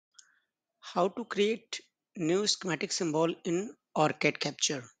How to create new schematic symbol in OrCAD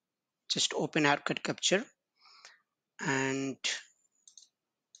capture. Just open OrCAD capture and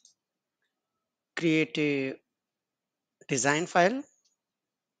create a design file,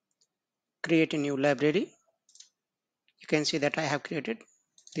 create a new library. You can see that I have created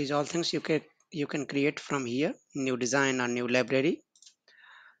these all things you can create from here, new design or new library.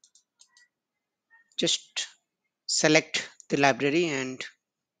 Just select the library and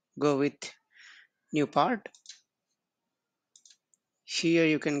go with new part. Here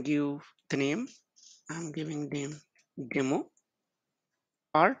you can give the name. I'm giving name demo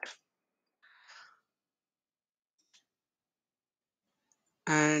part,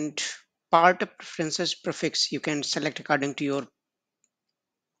 and part preferences prefix you can select according to your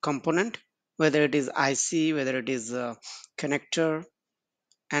component, whether it is IC, whether it is a connector,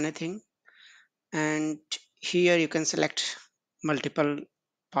 anything. And here you can select multiple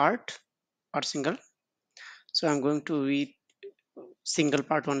part or single. So I'm going to read single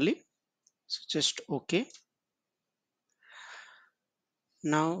part only. So just OK.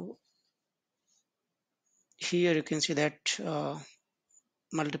 Now here you can see that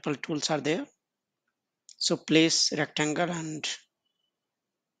multiple tools are there. So place rectangle and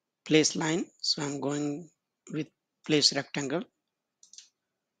place line. So I'm going with place rectangle.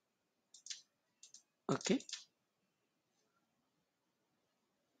 Okay.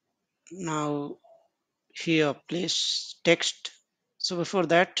 Now here place text. So before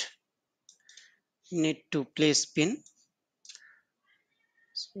that need to place pin.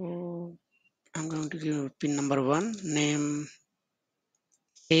 So I'm going to give pin number 1, name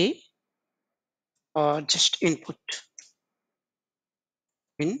A, or just input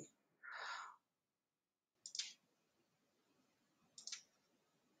pin.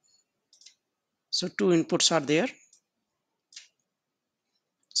 So 2 inputs are there.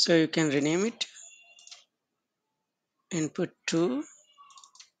 So you can rename it input 2,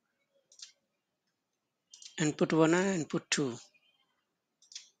 input 1 and input 2,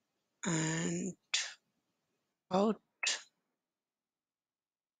 and out.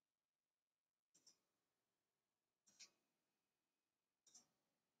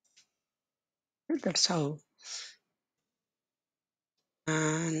 That's how.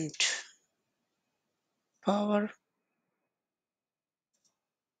 And power.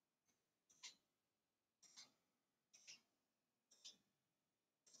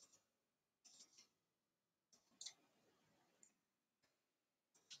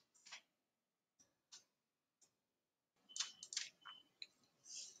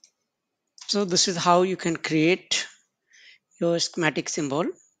 So this is how you can create your schematic symbol.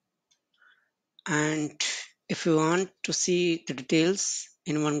 And if you want to see the details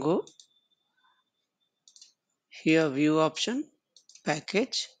in one go, here view option,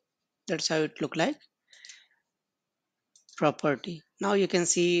 package, that's how it look like, property. Now you can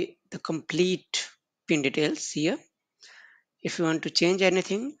see the complete pin details here. If you want to change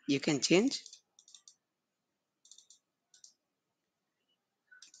anything, you can change.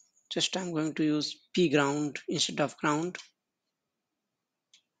 Just I'm going to use P ground instead of ground.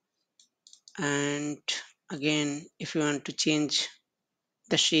 And again, if you want to change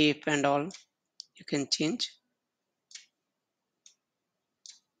the shape and all, you can change.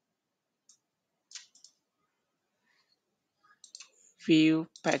 View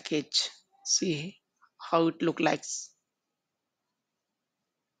package, see how it look like.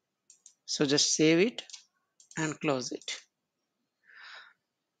 So just save it and close it.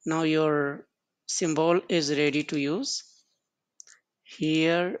 Now your symbol is ready to use.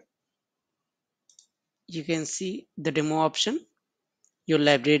 Here you can see the demo option, your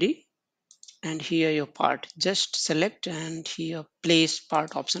library, and here your part. Just select, and here place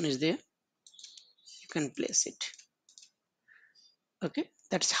part option is there. You can place it. Okay,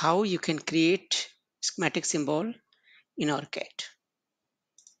 that's how you can create schematic symbol in OrCAD.